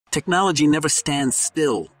Technology never stands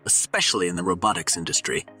still, especially in the robotics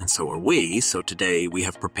industry, and so are we. So today we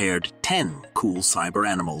have prepared 10 cool cyber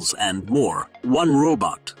animals and more. One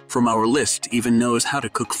robot from our list even knows how to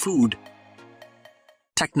cook food.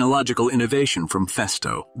 Technological innovation from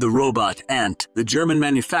Festo, the robot ant, the German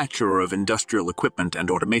manufacturer of industrial equipment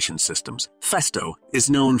and automation systems. Festo is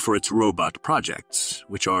known for its robot projects,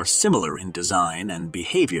 which are similar in design and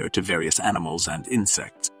behavior to various animals and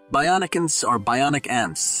insects. BionicANTs are bionic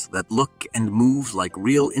ants that look and move like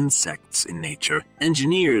real insects in nature.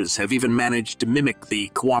 Engineers have even managed to mimic the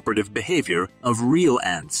cooperative behavior of real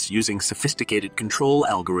ants using sophisticated control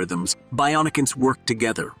algorithms. BionicANTs work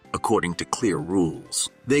together according to clear rules.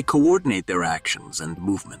 They coordinate their actions and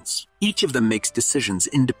movements. Each of them makes decisions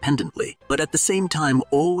independently, but at the same time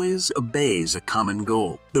always obeys a common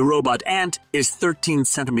goal. The robot ant is 13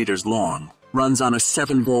 centimeters long, runs on a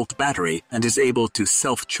 7-volt battery, and is able to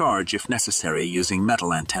self-charge if necessary using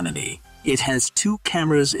metal antennae. It has 2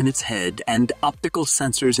 cameras in its head and optical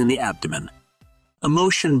sensors in the abdomen.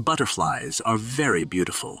 Emotion butterflies are very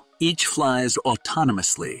beautiful. Each flies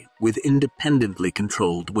autonomously with independently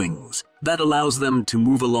controlled wings. That allows them to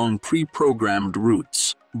move along pre-programmed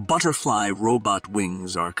routes. Butterfly robot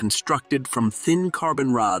wings are constructed from thin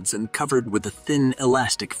carbon rods and covered with a thin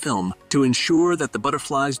elastic film to ensure that the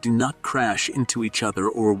butterflies do not crash into each other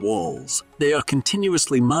or walls. They are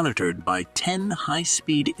continuously monitored by 10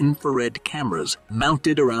 high-speed infrared cameras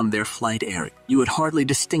mounted around their flight area. You would hardly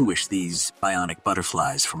distinguish these bionic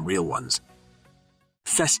butterflies from real ones.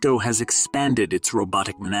 Festo has expanded its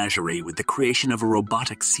robotic menagerie with the creation of a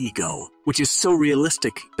robotic seagull, which is so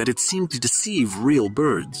realistic that it seemed to deceive real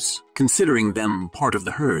birds, considering them part of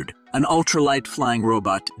the herd. An ultralight flying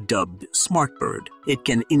robot dubbed Smartbird. It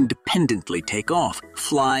can independently take off,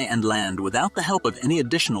 fly, and land without the help of any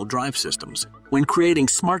additional drive systems. When creating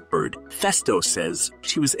Smartbird, Festo says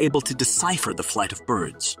she was able to decipher the flight of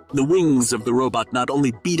birds. The wings of the robot not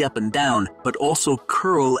only beat up and down, but also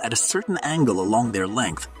curl at a certain angle along their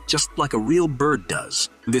length, just like a real bird does.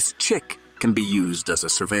 This chick can be used as a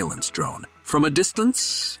surveillance drone. From a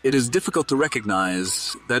distance, it is difficult to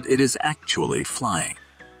recognize that it is actually flying.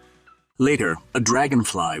 Later, a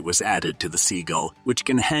dragonfly was added to the seagull, which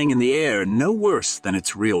can hang in the air no worse than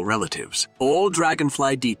its real relatives. All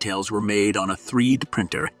dragonfly details were made on a 3D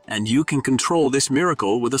printer, and you can control this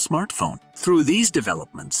miracle with a smartphone. Through these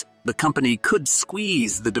developments, the company could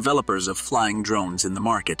squeeze the developers of flying drones in the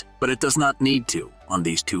market, but it does not need to. On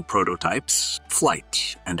these 2 prototypes,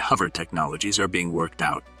 flight and hover technologies are being worked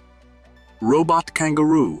out. Robot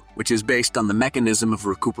kangaroo, which is based on the mechanism of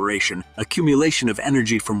recuperation, accumulation of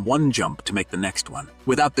energy from one jump to make the next one.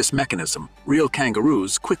 Without this mechanism, real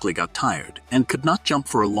kangaroos quickly got tired and could not jump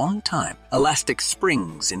for a long time. Elastic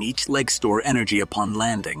springs in each leg store energy upon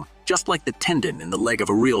landing, just like the tendon in the leg of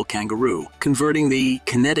a real kangaroo, converting the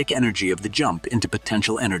kinetic energy of the jump into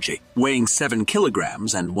potential energy. Weighing 7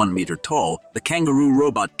 kilograms and 1 meter tall, the kangaroo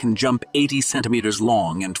robot can jump 80 centimeters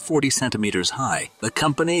long and 40 centimeters high. The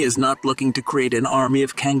company is not looking to create an army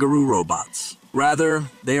of kangaroo robots. Rather,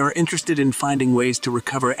 they are interested in finding ways to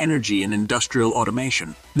recover energy in industrial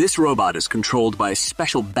automation. This robot is controlled by a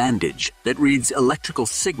special bandage that reads electrical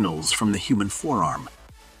signals from the human forearm.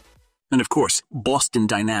 And of course, Boston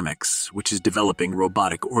Dynamics, which is developing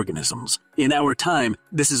robotic organisms. In our time,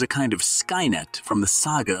 this is a kind of Skynet from the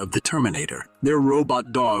saga of the Terminator. Their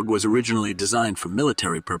robot dog was originally designed for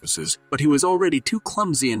military purposes, but he was already too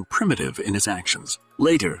clumsy and primitive in his actions.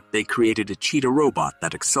 Later, they created a cheetah robot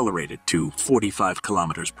that accelerated to 45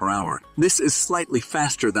 kilometers per hour. This is slightly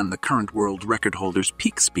faster than the current world record holder's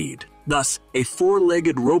peak speed. Thus, a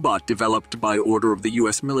 4-legged robot developed by order of the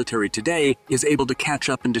US military today is able to catch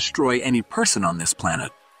up and destroy any person on this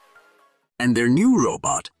planet. And their new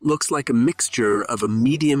robot looks like a mixture of a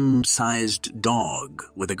medium-sized dog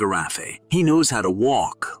with a giraffe. He knows how to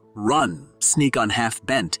walk, run, sneak on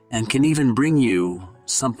half-bent, and can even bring you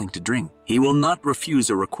something to drink. He will not refuse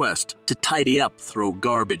a request to tidy up, throw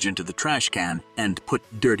garbage into the trash can, and put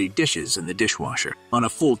dirty dishes in the dishwasher. On a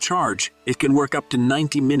full charge, it can work up to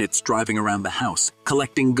 90 minutes driving around the house,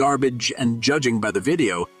 collecting garbage and, judging by the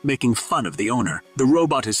video, making fun of the owner. The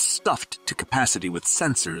robot is stuffed to capacity with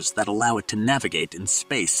sensors that allow it to navigate in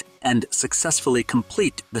space and successfully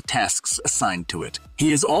complete the tasks assigned to it.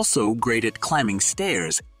 He is also great at climbing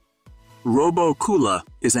stairs. Robo Kula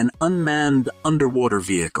is an unmanned underwater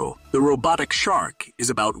vehicle. The robotic shark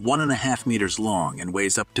is about 1.5 meters long and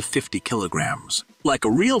weighs up to 50 kilograms. Like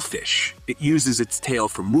a real fish, it uses its tail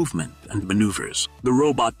for movement and maneuvers. The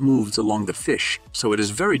robot moves along the fish, so it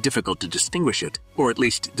is very difficult to distinguish it, or at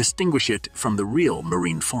least distinguish it from the real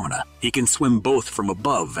marine fauna. He can swim both from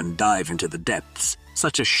above and dive into the depths.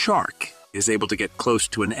 Such a shark is able to get close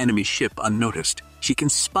to an enemy ship unnoticed. She can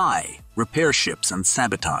spy, repair ships, and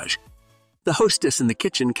sabotage. The hostess in the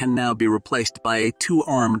kitchen can now be replaced by a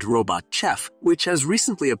two-armed robot chef, which has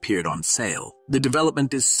recently appeared on sale. The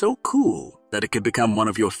development is so cool that it could become one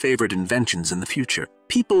of your favorite inventions in the future.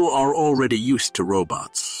 People are already used to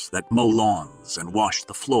robots that mow lawns and wash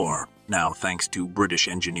the floor. Now, thanks to British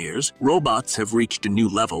engineers, robots have reached a new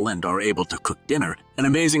level and are able to cook dinner. An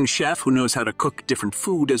amazing chef who knows how to cook different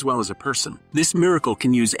food as well as a person. This miracle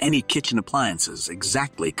can use any kitchen appliances,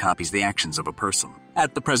 exactly copies the actions of a person.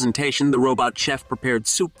 At the presentation, the robot chef prepared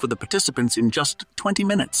soup for the participants in just 20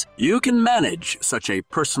 minutes. You can manage such a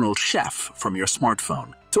personal chef from your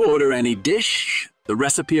smartphone. To order any dish, the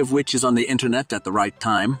recipe of which is on the internet at the right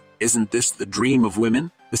time. Isn't this the dream of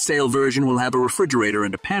women? The sale version will have a refrigerator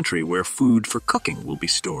and a pantry where food for cooking will be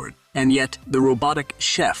stored. And yet, the robotic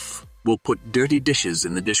chef will put dirty dishes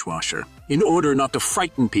in the dishwasher in order not to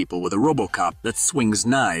frighten people with a Robocop that swings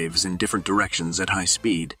knives in different directions at high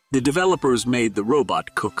speed. The developers made the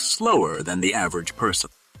robot cook slower than the average person.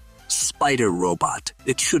 Spider robot.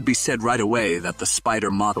 It should be said right away that the Spider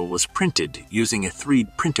model was printed using a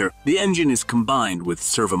 3D printer. The engine is combined with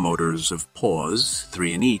servomotors of paws,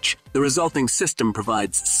 3 in each. The resulting system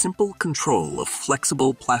provides simple control of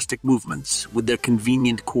flexible plastic movements with their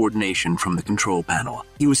convenient coordination from the control panel.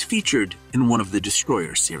 He was featured in one of the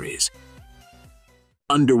Destroyer series.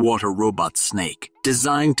 Underwater robot snake,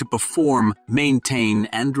 designed to perform, maintain,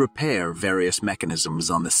 and repair various mechanisms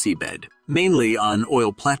on the seabed, mainly on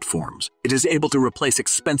oil platforms. It is able to replace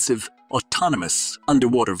expensive, autonomous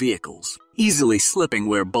underwater vehicles, easily slipping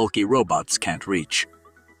where bulky robots can't reach.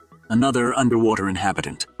 Another underwater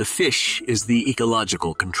inhabitant. The fish is the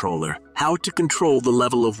ecological controller. How to control the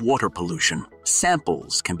level of water pollution.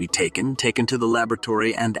 Samples can be taken to the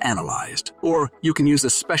laboratory and analyzed. Or you can use a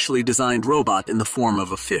specially designed robot in the form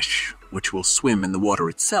of a fish, which will swim in the water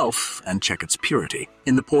itself and check its purity.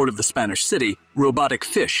 In the port of the Spanish city, robotic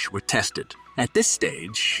fish were tested. At this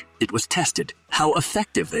stage, it was tested how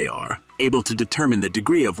effective they are, able to determine the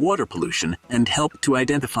degree of water pollution and help to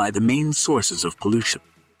identify the main sources of pollution.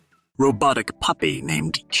 Robotic puppy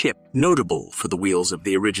named Chip, notable for the wheels of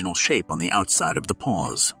the original shape on the outside of the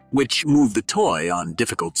paws, which move the toy on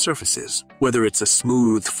difficult surfaces. Whether it's a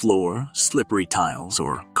smooth floor, slippery tiles,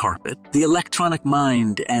 or carpet, the electronic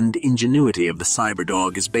mind and ingenuity of the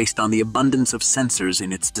CyberDog is based on the abundance of sensors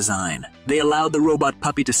in its design. They allow the robot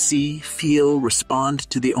puppy to see, feel, respond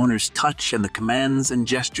to the owner's touch and the commands and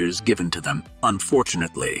gestures given to them.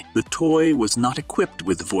 Unfortunately, the toy was not equipped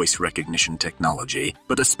with voice recognition technology,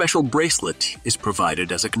 but a special bracelet is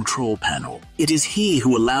provided as a control panel. It is he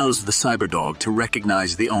who allows the CyberDog to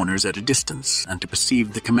recognize the owners at a distance and to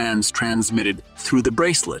perceive the commands transmitted through the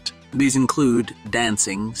bracelet. These include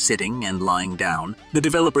dancing, sitting, and lying down. The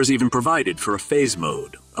developers even provided for a phase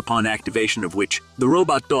mode, upon activation of which the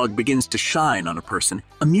robot dog begins to shine on a person,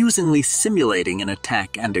 amusingly simulating an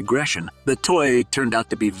attack and aggression. The toy turned out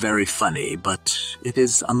to be very funny, but it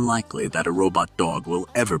is unlikely that a robot dog will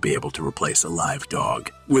ever be able to replace a live dog.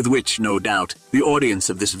 With which, no doubt, the audience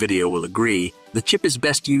of this video will agree, the chip is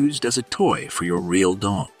best used as a toy for your real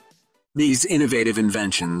dog. These innovative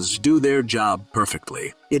inventions do their job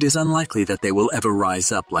perfectly. It is unlikely that they will ever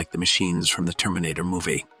rise up like the machines from the Terminator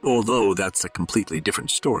movie, although that's a completely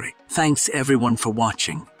different story. Thanks everyone for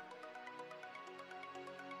watching.